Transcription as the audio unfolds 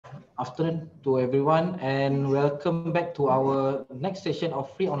afternoon to everyone and welcome back to our next session of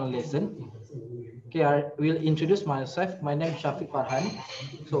free online lesson. Okay, I will introduce myself. My name is Shafiq Farhan.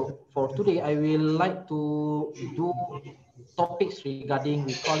 So for today, I will like to do topics regarding,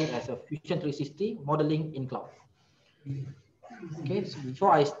 we call it as a Fusion 360 modeling in cloud. Okay, so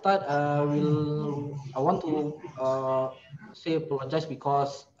before I start, I want to say apologize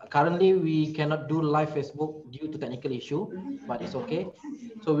because currently we cannot do live Facebook due to technical issue, but it's okay.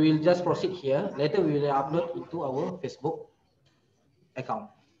 So we'll just proceed here. Later we will upload into our Facebook account.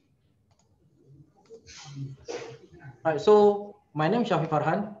 All right, so my name is Shafiq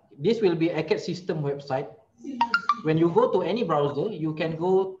Farhan. This will be Acad system website. When you go to any browser, you can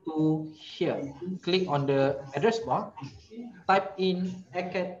go to here, click on the address bar, type in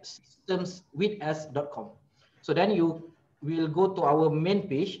acadsystems.com. So then you will go to our main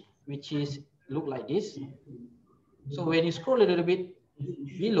page, which is look like this. So when you scroll a little bit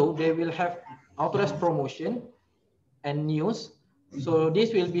below, they will have Autodesk promotion and news. So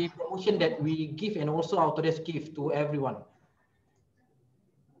this will be promotion that we give and also Autodesk give to everyone.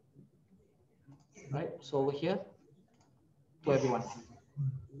 Right, so over here to everyone.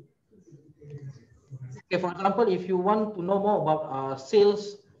 Okay, for example, if you want to know more about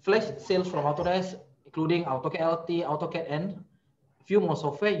sales, flash sales from Autodesk, including AutoCAD LT, AutoCAD N, few more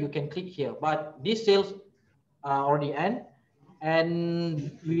software, you can click here. But these sales are already end,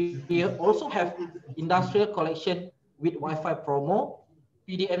 and we also have industrial collection with Wi-Fi promo,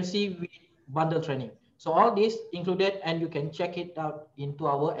 PDMC with bundle training. So all this included, and you can check it out into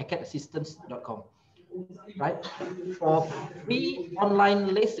our acadsystems.com. Right? For free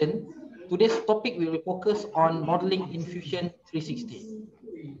online lesson, today's topic will focus on modeling in Fusion 360.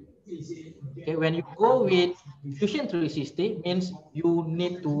 Okay, when you go with Fusion 360, means you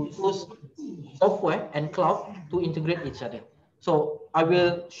need to use software and cloud to integrate each other. So I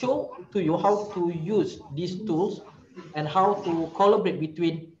will show to you how to use these tools and how to collaborate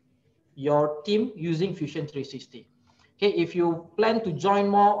between your team using Fusion 360. Okay, if you plan to join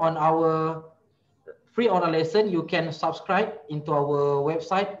more on our free online lesson, you can subscribe into our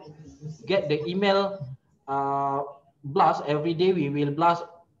website, get the email blast every day. We will blast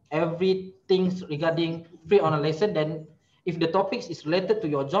everything regarding free online lesson. Then if the topics is related to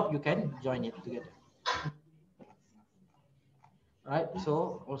your job, you can join it together. Right,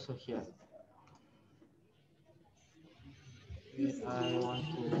 so also here. I want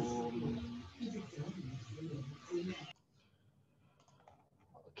to...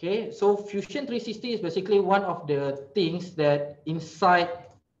 Okay, so Fusion 360 is basically one of the things that inside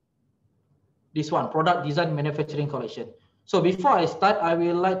this one, product design manufacturing collection. So before I start, I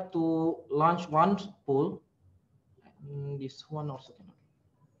will like to launch one poll. This one also cannot.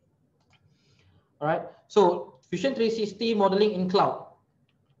 All right, so Fusion 360 modeling in cloud.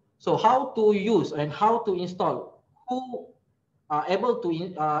 So how to use and how to install, who are able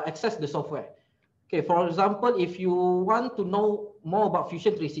to access the software. Okay, for example, if you want to know more about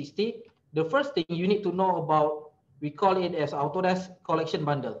Fusion 360, the first thing you need to know about, we call it as Autodesk Collection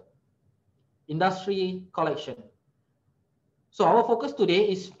Bundle, Industry Collection. So our focus today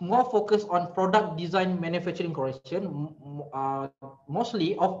is more focused on product design manufacturing collection. Most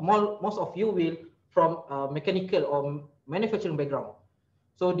of you will from mechanical or manufacturing background.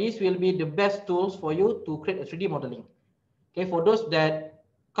 So this will be the best tools for you to create a 3D modeling. Okay, for those that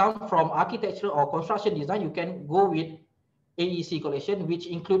come from architecture or construction design, you can go with AEC collection, which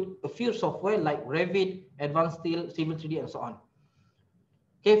include a few software like Revit, Advanced Steel, Civil 3D, and so on.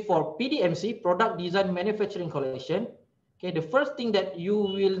 Okay, for PDMC, product design manufacturing collection, okay, the first thing that you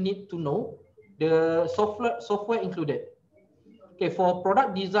will need to know, the software included. Okay, for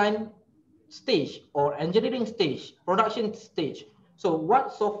product design stage or engineering stage, production stage. So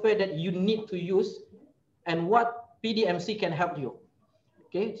what software that you need to use and what PDMC can help you.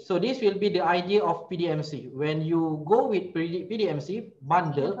 Okay, so this will be the idea of PDMC. When you go with PDMC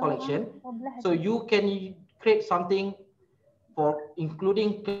bundle collection, so you can create something for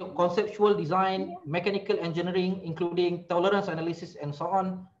including conceptual design, mechanical engineering, including tolerance analysis and so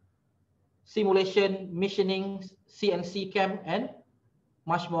on, simulation, machining, CNC cam, and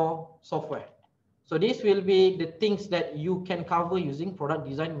much more software. So this will be the things that you can cover using product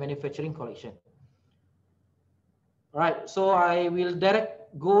design manufacturing collection. All right, so I will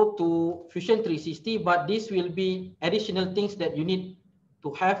direct go to Fusion 360, but this will be additional things that you need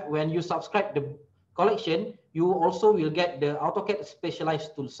to have when you subscribe the collection. You also will get the AutoCAD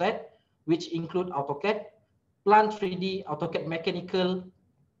specialized tool set, which include AutoCAD, Plant 3D, AutoCAD Mechanical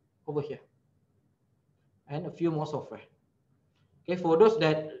over here, and a few more software. Okay, for those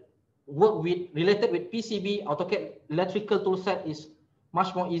that work with related with PCB, AutoCAD electrical tool set is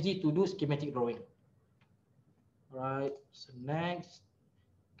much more easy to do schematic drawing. Right, so next,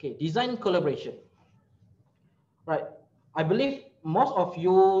 okay, design collaboration. Right, I believe most of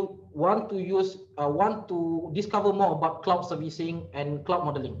you want to discover more about cloud servicing and cloud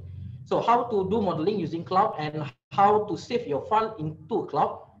modeling. So how to do modeling using cloud and how to save your file into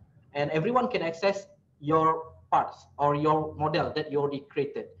cloud, and everyone can access your parts or your model that you already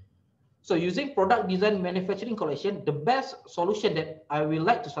created. So using product design manufacturing collection, the best solution that I will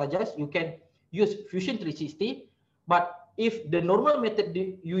like to suggest, you can use Fusion 360. But if the normal method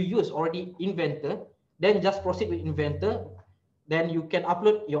you use already Inventor, then just proceed with Inventor. Then you can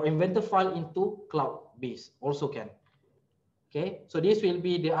upload your Inventor file into cloud base also can. Okay, so this will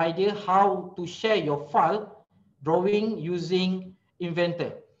be the idea how to share your file drawing using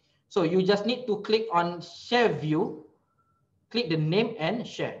Inventor. So you just need to click on share view, click the name and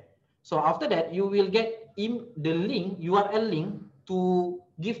share. So after that, you will get in the link, URL link to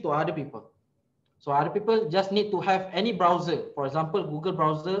give to other people. So other people just need to have any browser, for example, Google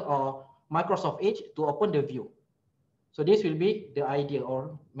browser or Microsoft Edge to open the view. So this will be the idea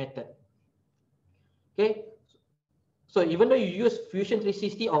or method. Okay. So even though you use Fusion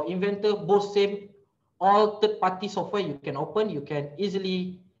 360 or Inventor, both same, all third-party software you can open, you can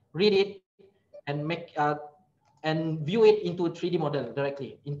easily read it and make and view it into a 3D model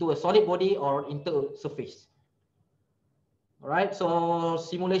directly, into a solid body or into a surface. All right, so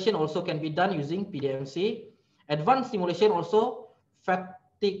simulation also can be done using PDMC. Advanced simulation also,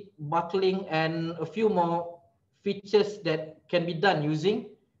 fatigue, buckling, and a few more features that can be done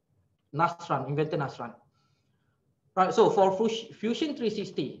using Nastran, Inventor Nastran. Right, so for Fusion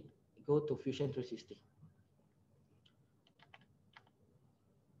 360, go to Fusion 360.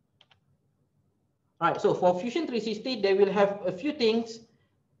 Right, so for Fusion 360, they will have a few things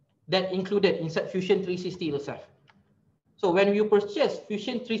that included inside Fusion 360 itself. So when you purchase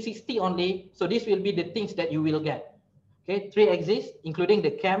Fusion 360 only, so this will be the things that you will get. Okay, 3 axes, including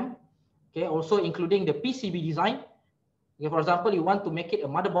the cam, okay, also including the PCB design. Okay, for example, you want to make it a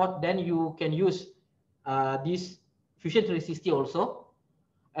motherboard, then you can use this Fusion 360 also.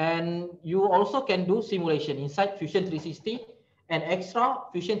 And you also can do simulation inside Fusion 360, and extra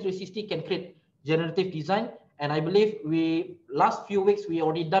Fusion 360 can create generative design. And I believe last few weeks we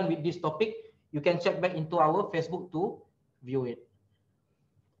already done with this topic. You can check back into our Facebook to view it.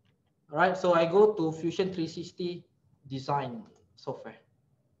 All right, so I go to Fusion 360 design software.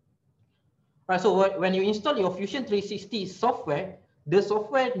 Right, so when you install your Fusion 360 software, the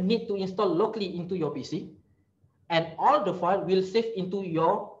software need to install locally into your PC, and all the file will save into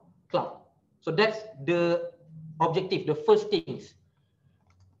your cloud. So that's the objective, the first things.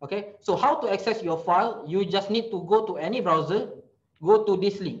 Okay, so how to access your file? You just need to go to any browser, go to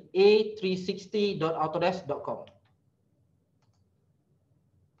this link, a360.autodesk.com.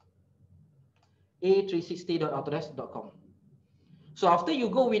 a360.autodesk.com. So after you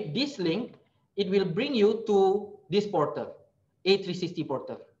go with this link, it will bring you to this portal, A360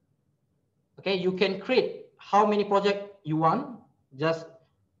 portal. Okay, you can create how many projects you want just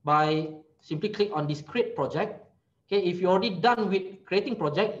by simply click on this create project. Okay, if you're already done with creating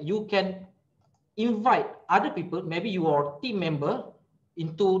project, you can invite other people, maybe you are team member,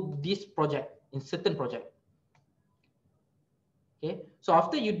 into this project, in certain project. Okay, so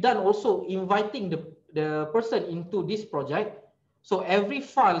after you're done also inviting the person into this project, so every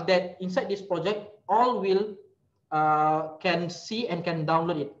file that inside this project, all will can see and can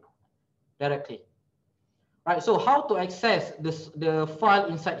download it directly. Right, so how to access the file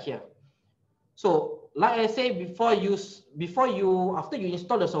inside here? So like I say, after you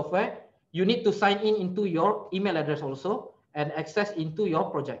install the software, you need to sign in into your email address also and access into your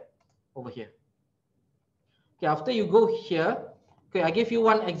project over here. Okay, after you go here, okay, I give you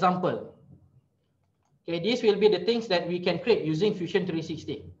one example. Okay, this will be the things that we can create using Fusion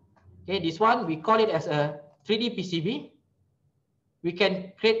 360. Okay, this one, we call it as a 3D PCB. We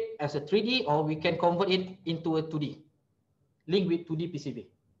can create as a 3D, or we can convert it into a 2D, link with 2D PCB.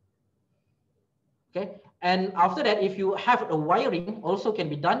 Okay, and after that, if you have a wiring, also can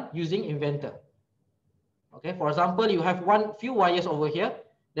be done using Inventor. Okay, for example, you have few wires over here,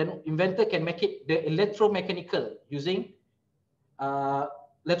 then Inventor can make it the electromechanical using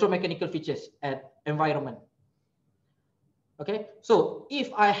electromechanical features and environment. Okay, so if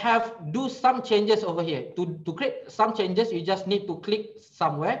I have do some changes over here, to create some changes, you just need to click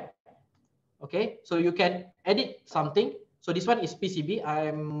somewhere. Okay, so you can edit something. So this one is PCB.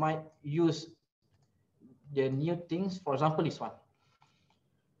 I might use the new things, for example, this one.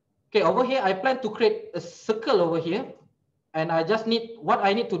 Okay, over here, I plan to create a circle over here. And I just need, what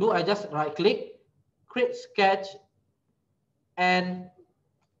I need to do, I just right click, create sketch, and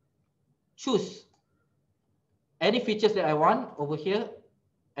choose any features that I want over here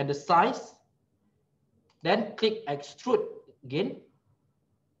and the size, then click extrude again.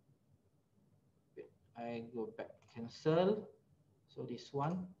 I go back, cancel. So this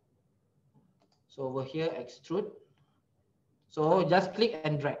one. So over here, extrude. So just click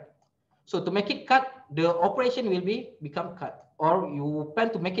and drag. So to make it cut, the operation will become cut. Or you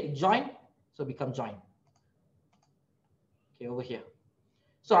plan to make it join, so become join. Okay, over here.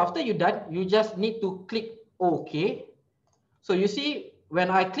 So after you're done, you just need to click OK. So you see, when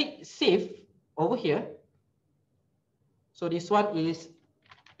I click save over here, so this one is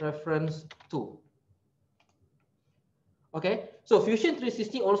reference 2. Okay, so Fusion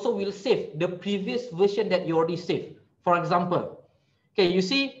 360 also will save the previous version that you already saved. For example, okay, you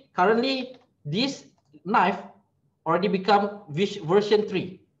see currently this knife already become version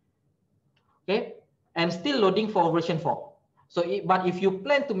 3. Okay, and still loading for version 4. So, but if you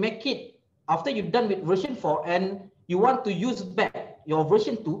plan to make it after you're done with version 4 and you want to use back your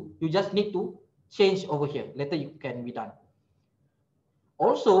version 2, you just need to change over here. Later you can be done.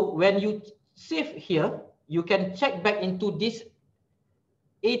 Also, when you save here, you can check back into this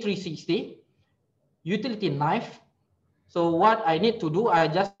A360 utility knife. So what I need to do, I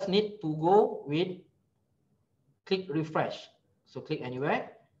just need to go with click refresh. So click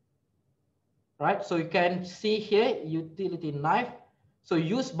anywhere. Right, so you can see here utility knife. So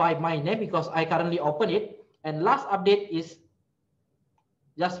used by my name because I currently open it, and last update is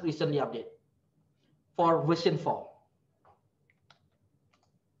just recently update for version 4.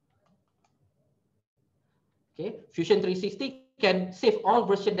 Okay, Fusion 360 can save all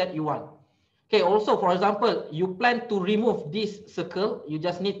version that you want. Okay, also for example, you plan to remove this circle, you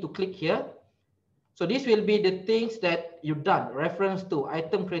just need to click here. So this will be the things that you've done, reference to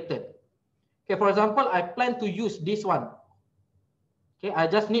item created. Okay, for example, I plan to use this one. Okay, I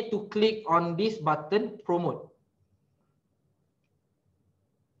just need to click on this button, promote.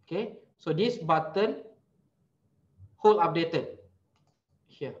 Okay, so this button, hold updated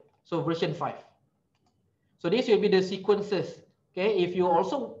here. So version 5. So this will be the sequences. Okay, if you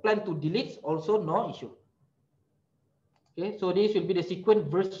also plan to delete, also no issue. Okay, so this will be the sequence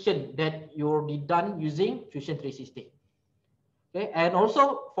version that you already done using Fusion 360. Okay, and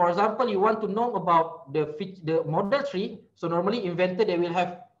also, for example, you want to know about the model tree. So normally Inventor, they will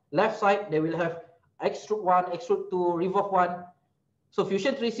have left side, they will have extrude 1, extrude 2, revolve 1. So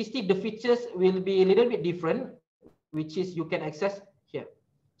Fusion 360, the features will be a little bit different, which is you can access here.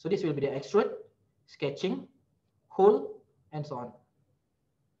 So this will be the extrude, sketching, hold, and so on.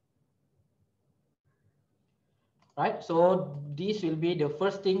 Right, so this will be the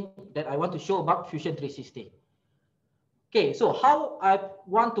first thing that I want to show about Fusion 360. Okay, so how I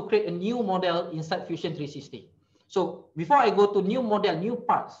want to create a new model inside Fusion 360. So before I go to new model, new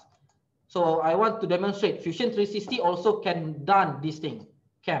parts, so I want to demonstrate Fusion 360 also can done this thing,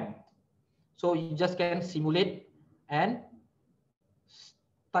 cam. So you just can simulate and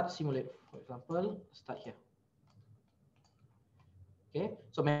start simulate. For example, start here. Okay,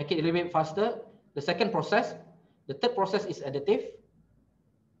 so make it a little bit faster. The second process, the third process is additive.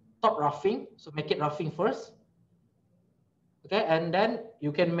 Top roughing, so make it roughing first. Okay, and then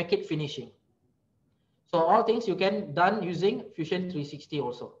you can make it finishing. So all things you can done using Fusion 360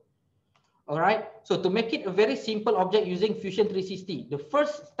 also. All right, so to make it a very simple object using Fusion 360, the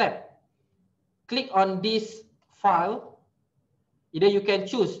first step, click on this file. Either you can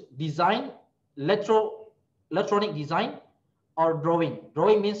choose design, electronic design, or drawing.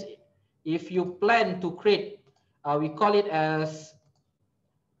 Drawing means if you plan to create, we call it as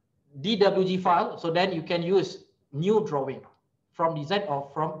DWG file, so then you can use new drawing from design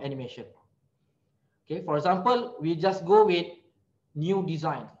or from animation. Okay, for example, we just go with new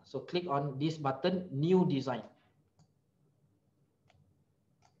design. So click on this button, new design.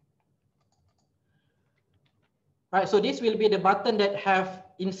 Right, so this will be the button that have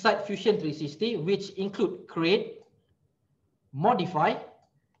inside Fusion 360, which include create, modify,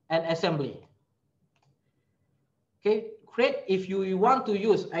 and assembly. Okay, create if you want to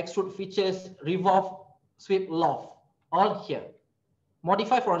use extrude features, revolve, sweep, loft, all here.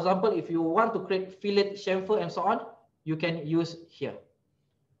 Modify, for example, if you want to create fillet, chamfer, and so on, you can use here.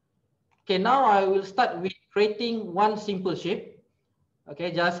 Okay, now I will start with creating one simple shape.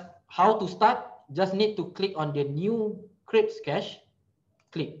 Okay, just how to start, just need to click on the new create sketch,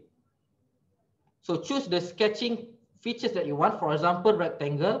 click. So choose the sketching features that you want, for example,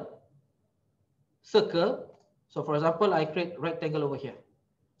 rectangle, circle. So for example, I create rectangle over here.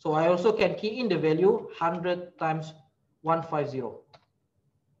 So I also can key in the value 100 times 150.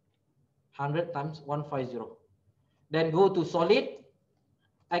 100 times 150. Then go to solid,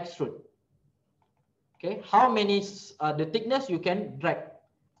 extrude. Okay, how many the thickness you can drag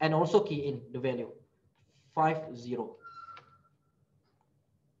and also key in the value 50.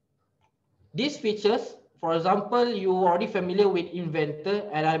 These features, for example, you are already familiar with Inventor,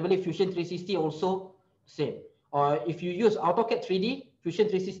 and I believe Fusion 360 also same. Or if you use AutoCAD 3D, Fusion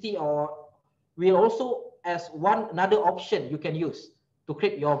 360 or will also as another option you can use to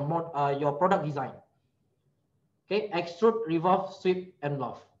create your product design. Okay, extrude, revolve, sweep, and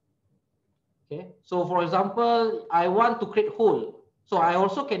loft. Okay, so for example, I want to create hole, so I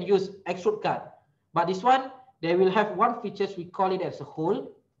also can use extrude cut, but this one they will have one features we call it as a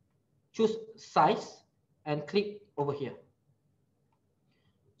hole. Choose size and click over here.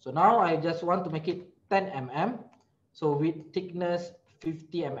 So now I just want to make it 10 mm. So with thickness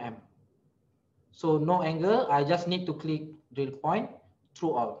 50 mm. So no angle, I just need to click drill point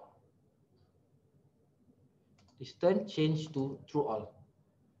through all. Distance change to through all.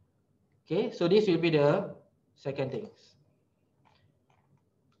 Okay, so this will be the second thing.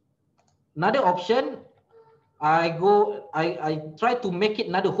 Another option, I try to make it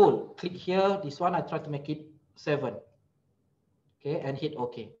another hole. Click here, this one I try to make it 7. Okay, and hit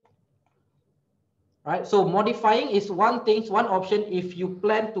OK. Right, so modifying is one option if you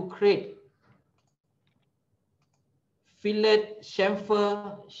plan to create fillet,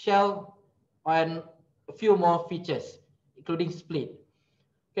 chamfer, shell, and a few more features, including split.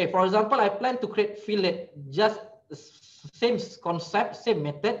 Okay, for example, I plan to create fillet, just same concept, same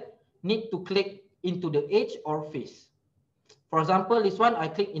method, need to click into the edge or face. For example, this one, I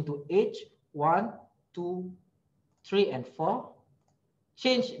click into edge, 1, 2, 3, and 4.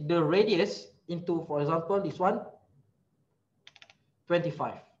 Change the radius into, for example, this one,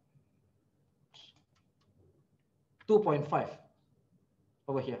 25. 2.5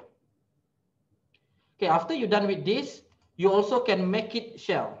 over here. Okay, after you're done with this, you also can make it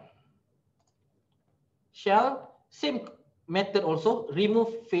shell. Shell, same method also,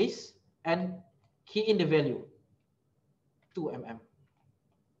 remove face and key in the value, 2 mm.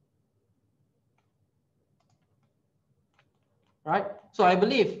 Right, so I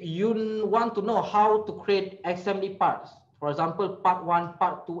believe you want to know how to create assembly parts. For example, part 1,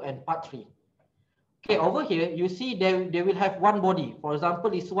 part 2, and part 3. Okay, over here, you see they will have one body. For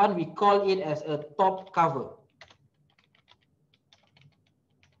example, this one, we call it as a top cover.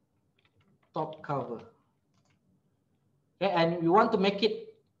 Top cover. Okay, and you want to make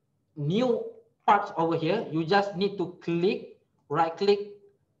it new parts over here, you just need to click, right click,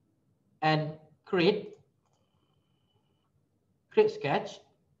 and create sketch.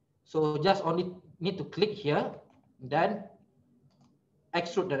 So just only need to click here, then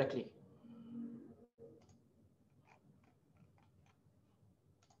extrude directly.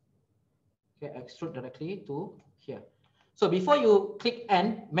 Okay, extrude directly to here. So before you click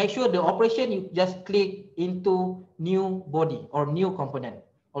end, make sure the operation you just click into new body or new component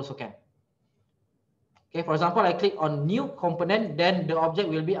also can. Okay, for example, I click on new component, then the object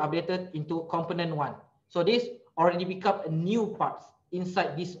will be updated into component 1. So this already become a new part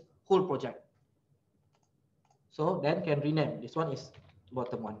inside this whole project. So then can rename. This one is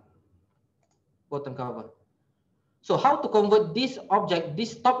bottom 1, bottom cover. So how to convert this object,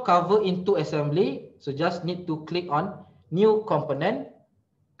 this top cover into assembly? So just need to click on new component,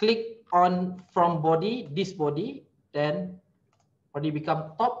 click on from body, this body, then already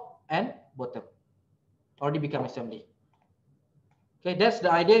become top and bottom, already become assembly. Okay, that's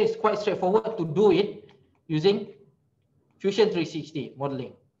the idea. It's quite straightforward to do it using Fusion 360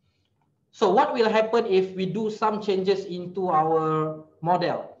 modeling. So what will happen if we do some changes into our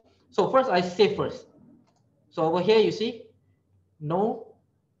model? So first I save first. So over here you see, no,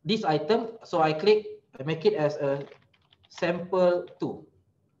 this item. So I click, I make it as a sample 2.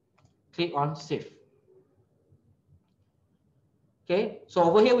 Click on save. Okay, so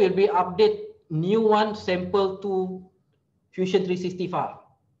over here will be update new one sample 2 Fusion 360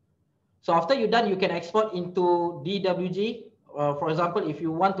 file. So after you're done, you can export into DWG. For example, if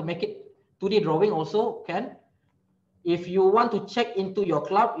you want to make it 2D drawing also can. If you want to check into your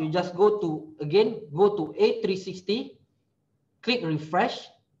cloud, you just go to A360, click refresh.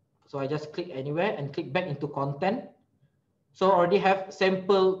 So I just click anywhere and click back into content. So I already have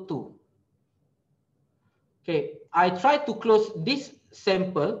sample 2. Okay, I try to close this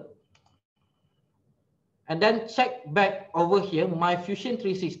sample and then check back over here, my Fusion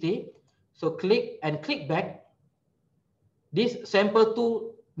 360. So click and click back. This sample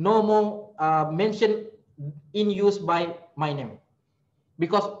 2 no more mentioned in use by my name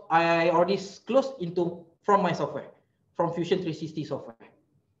because I already closed into from my software, from Fusion 360 software.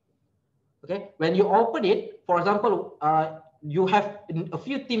 Okay, when you open it, for example, you have a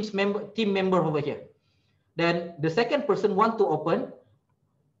few team member over here. then the second person want to open.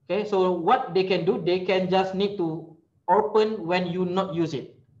 Okay, so what they can do, they can just need to open when you not use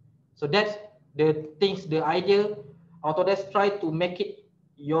it. So that's the things, the idea Autodesk try to make it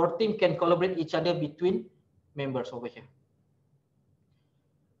your team can collaborate each other between members over here.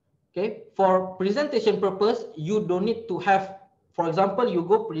 Okay, for presentation purpose, you don't need to have, for example, you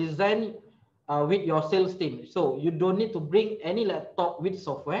go present with your sales team. So you don't need to bring any laptop with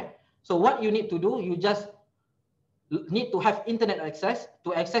software. So what you need to do, you just need to have internet access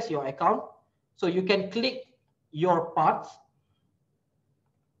to access your account. So you can click your parts.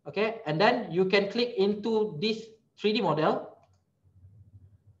 Okay, and then you can click into this 3D model.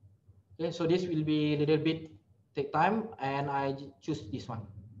 Okay, so this will be a little bit take time, and I choose this one.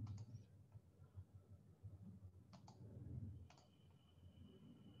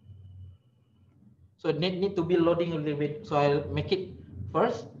 So it need to be loading a little bit. So I'll make it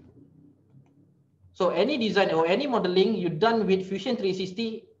first. So any design or any modeling you done with Fusion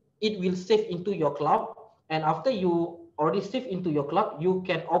 360, it will save into your cloud. And after you already save into your cloud, you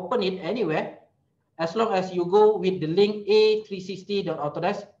can open it anywhere as long as you go with the link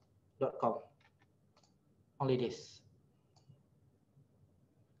a360.autodesk.com. Only this.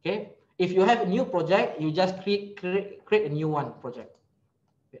 Okay. If you have a new project, you just create a new one project.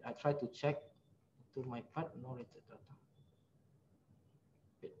 Wait, I try to check to my part. No related data.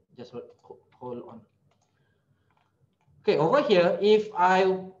 Wait, just hold on. Okay, over here, if I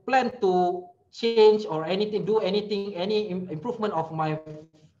plan to change or anything, do anything, any improvement of my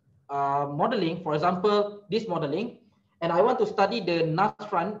modeling, for example, this modeling, and I want to study the NAS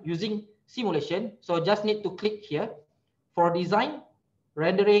run using simulation, so just need to click here for design,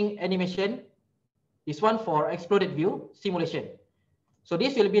 rendering, animation, this one for exploded view, simulation. So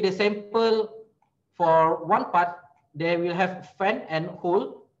this will be the sample for one part. They will have fan and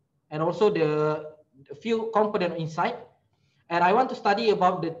hole, and also the few component inside. And I want to study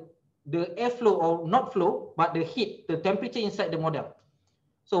about the airflow or not flow, but the heat, the temperature inside the model.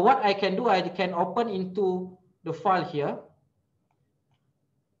 So what I can do, I can open into the file here.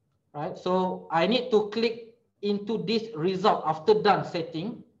 Right, so I need to click into this result after done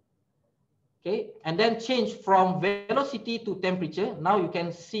setting. Okay, and then change from velocity to temperature. Now you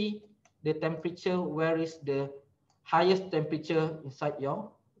can see the temperature, where is the highest temperature inside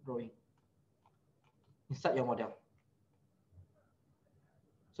your drawing, inside your model.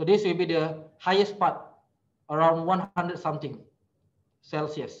 So this will be the highest part, around 100 something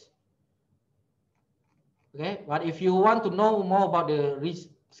Celsius. Okay, but if you want to know more about the risk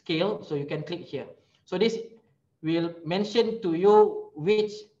scale, so you can click here. So this will mention to you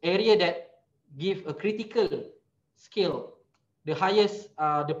which area that give a critical scale, the highest,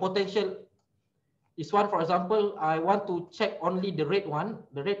 the potential. This one, for example, I want to check only the red one,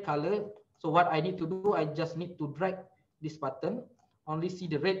 the red color. So what I need to do, I just need to drag this button, only see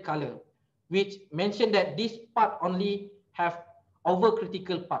the red color, which mention that this part only have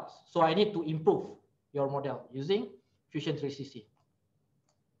overcritical parts. So I need to improve your model using Fusion 360.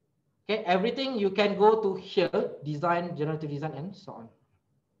 Okay, everything you can go to here, design, generative design, and so on.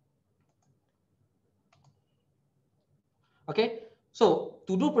 Okay, so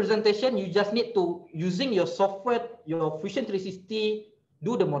to do presentation, you just need to, using your software, your Fusion 360,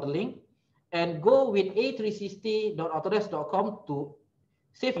 do the modeling, and go with a360.autodesk.com to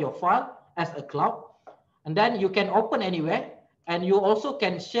save your file as a cloud, and then you can open anywhere, and you also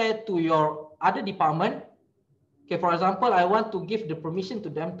can share to your other department. Okay, for example, I want to give the permission to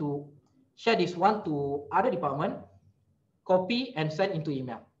them to share this one to other department, copy and send into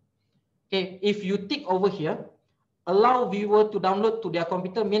email. Okay, if you tick over here, allow viewer to download to their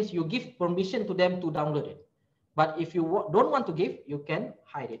computer, means you give permission to them to download it. But if you don't want to give, you can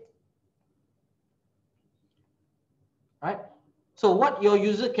hide it. Right? So what your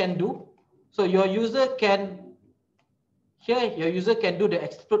user can do, so your user can, here your user can do the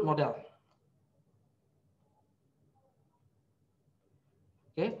extrude model.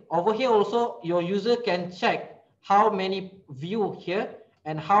 Okay, over here also your user can check how many view here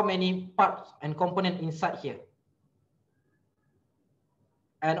and how many parts and component inside here.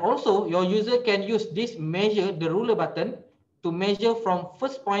 And also your user can use this measure, the ruler button, to measure from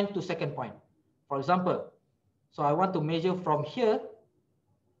first point to second point. For example, so I want to measure from here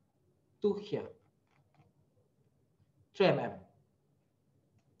to here, 3 mm,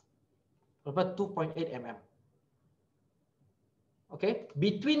 about 2.8 mm. Okay,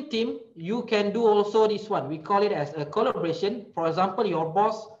 between team, you can do also this one. We call it as a collaboration. For example, your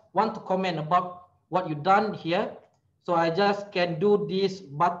boss want to comment about what you done here. So I just can do this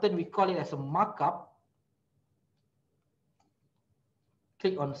button. We call it as a markup.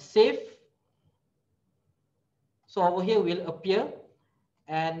 Click on save. So over here will appear,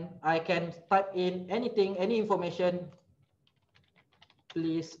 and I can type in anything, any information,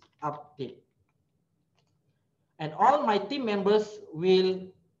 please update. And all my team members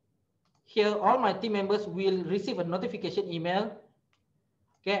will, here all my team members will receive a notification email,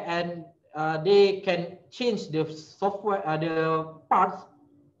 okay, and they can change the software, the parts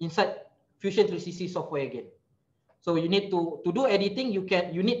inside Fusion 360 software again. So you need to do editing,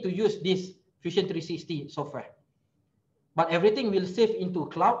 you need to use this Fusion 360 software. But everything will save into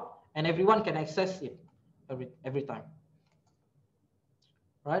cloud and everyone can access it every time.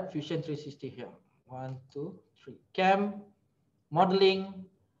 Right, Fusion 360 here. 1, 2, 3. CAM, modeling,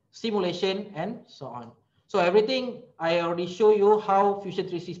 simulation, and so on. So everything I already show you how Fusion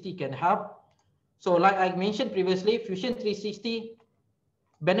 360 can help. So like I mentioned previously, Fusion 360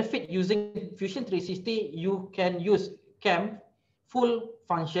 benefit using Fusion 360, you can use CAM full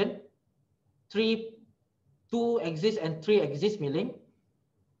function, 2 axis and 3 axis milling,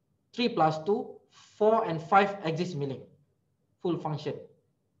 3 plus 2, 4 and 5 axis milling, full function.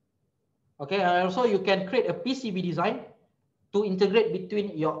 Okay, and also you can create a PCB design to integrate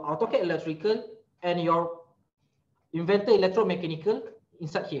between your AutoCAD electrical and your Inventor electromechanical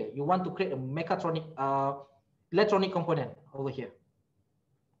inside here. You want to create a mechatronic electronic component over here.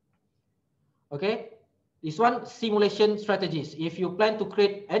 Okay, this one, simulation strategies. If you plan to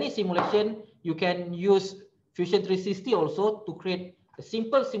create any simulation, you can use Fusion 360 also to create a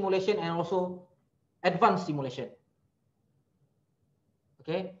simple simulation and also advanced simulation.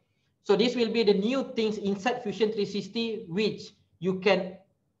 Okay, so this will be the new things inside Fusion 360, which you can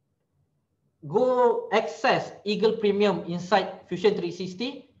go access Eagle Premium inside Fusion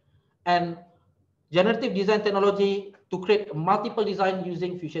 360 and generative design technology to create multiple design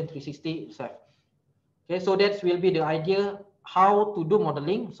using Fusion 360 itself. Okay, so that will be the idea how to do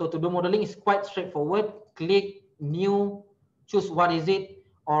modeling. So to do modeling is quite straightforward. Click new, choose what is it,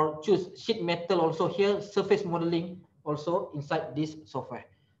 or choose sheet metal also here, surface modeling also inside this software.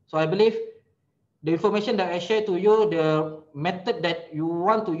 So I believe the information that I share to you, the method that you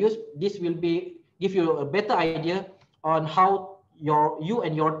want to use, this will give you a better idea on how you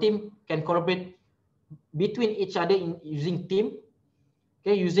and your team can collaborate between each other in using team,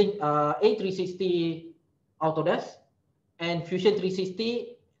 okay, using A360 Autodesk and Fusion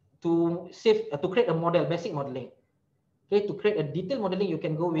 360 to create a model, basic modeling. Okay, to create a detailed modeling, you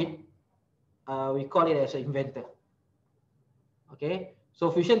can go with we call it as an inventor. Okay,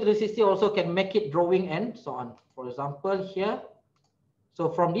 so Fusion 360 also can make it drawing and so on. For example, here, so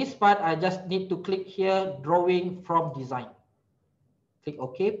from this part, I just need to click here, drawing from design. Click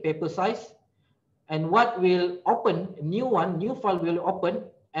OK, paper size. And what will open, new file will open,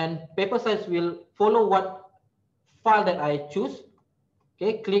 and paper size will follow what file that I choose.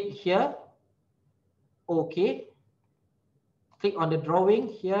 Okay, click here, OK. Click on the drawing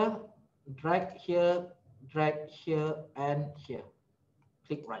here, drag here, and here.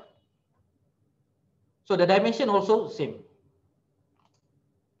 Click right. So the dimension also same.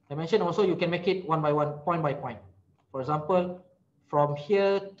 Dimension also you can make it one by one, point by point. For example, from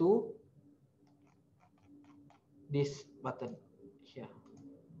here to this button here.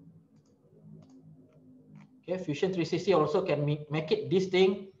 Okay, Fusion 360 also can make it this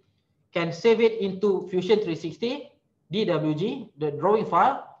thing, can save it into Fusion 360, DWG, the drawing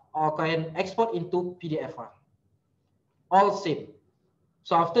file, or can export into PDF file. All same.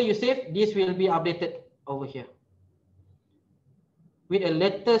 So after you save, this will be updated over here with a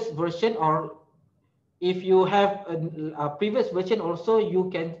latest version, or if you have a previous version also, you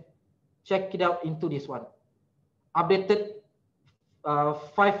can check it out into this one. Updated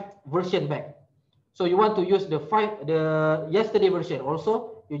 5 version back. So you want to use the yesterday version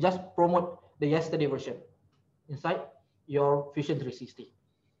also, you just promote the yesterday version inside your Fusion 360.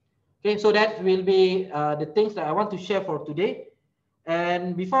 Okay, so that will be the things that I want to share for today.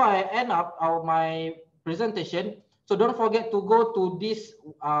 And before I end up my presentation, so don't forget to go to this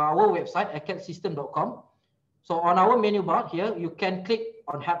our website, acadsystem.com. So on our menu bar here, you can click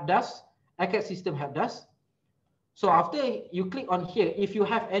on Help Desk, Acad System Help Desk. So after you click on here, if you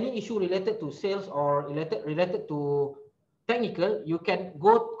have any issue related to sales or related to technical, you can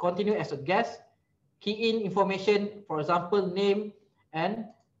go continue as a guest, key in information, for example, name, and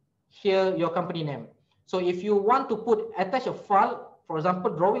here your company name. So if you want to attach a file, for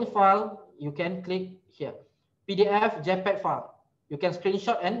example, drawing file, you can click here. PDF, JPEG file, you can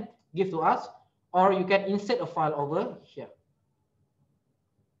screenshot and give to us, or you can insert a file over here.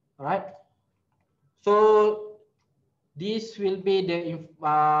 All right. So this will be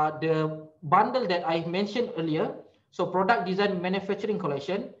the bundle that I mentioned earlier. So product design manufacturing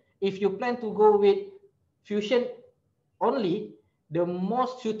collection. If you plan to go with Fusion only the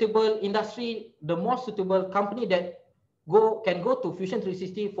most suitable industry, the most suitable company that can go to Fusion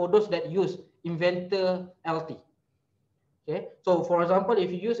 360 for those that use Inventor LT. Okay, so for example, if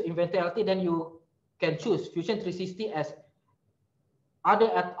you use Inventor LT, then you can choose Fusion 360 as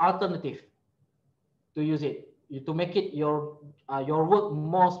other alternative to use it, to make it your work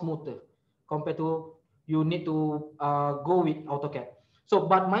more smoother compared to you need to go with AutoCAD. So,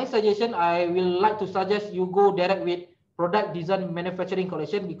 but my suggestion, I will like to suggest you go direct with Product Design Manufacturing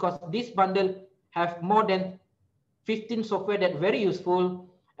Collection, because this bundle have more than 15 software that very useful,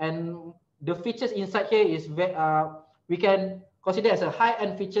 and the features inside here is we can consider as a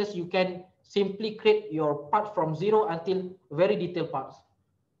high-end features. You can simply create your part from zero until very detailed parts.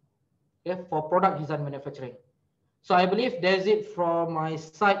 Okay, for product design manufacturing. So I believe that's it from my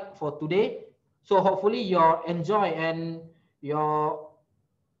side for today. So hopefully you enjoy and you're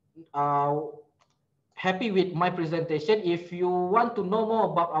happy with my presentation. If you want to know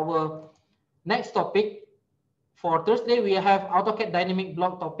more about our next topic, for Thursday we have AutoCAD dynamic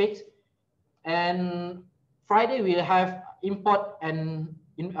block topics, and Friday we'll have import and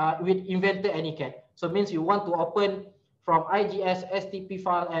with Inventor and Acad. So it means you want to open from IGS, STP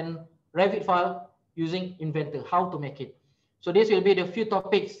file and Revit file using Inventor, how to make it. So this will be the few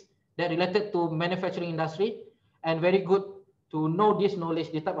topics that related to manufacturing industry, and very good to know this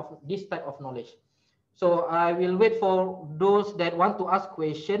knowledge, this type of knowledge. So I will wait for those that want to ask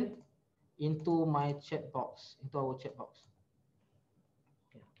question into my chat box, into our chat box.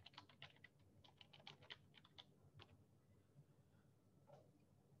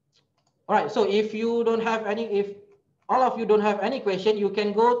 All right, so if you don't have any, if all of you don't have any question, you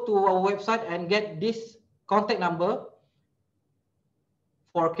can go to our website and get this contact number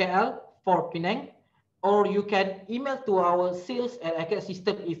for KL, for Penang, or you can email to our sales at Acad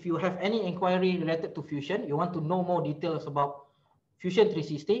system if you have any inquiry related to Fusion. You want to know more details about Fusion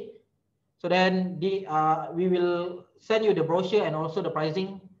 360. So then we will send you the brochure and also the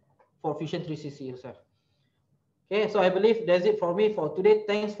pricing for Fusion 360 yourself. Okay, so I believe that's it for me for today.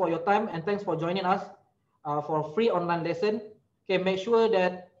 Thanks for your time and thanks for joining us for free online lesson. Okay, make sure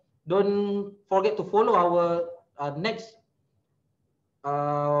that don't forget to follow our next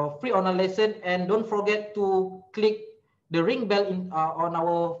free online lesson, and don't forget to click the ring bell on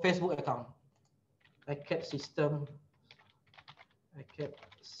our Facebook account. Acad system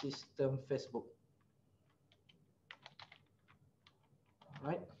Facebook. All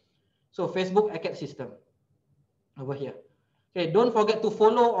right. So Facebook Acad system over here. Okay, don't forget to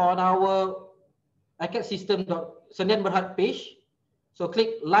follow on our Acad system Sdn Bhd page. So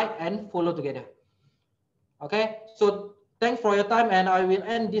click like and follow together. Okay, so thanks for your time, and I will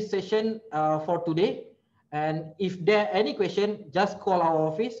end this session for today. And if there are any question, just call our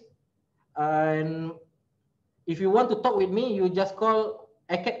office. And if you want to talk with me, you just call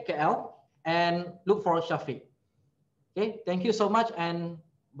Acad KL and look for Shafiq. Okay, thank you so much and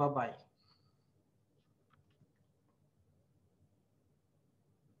bye-bye.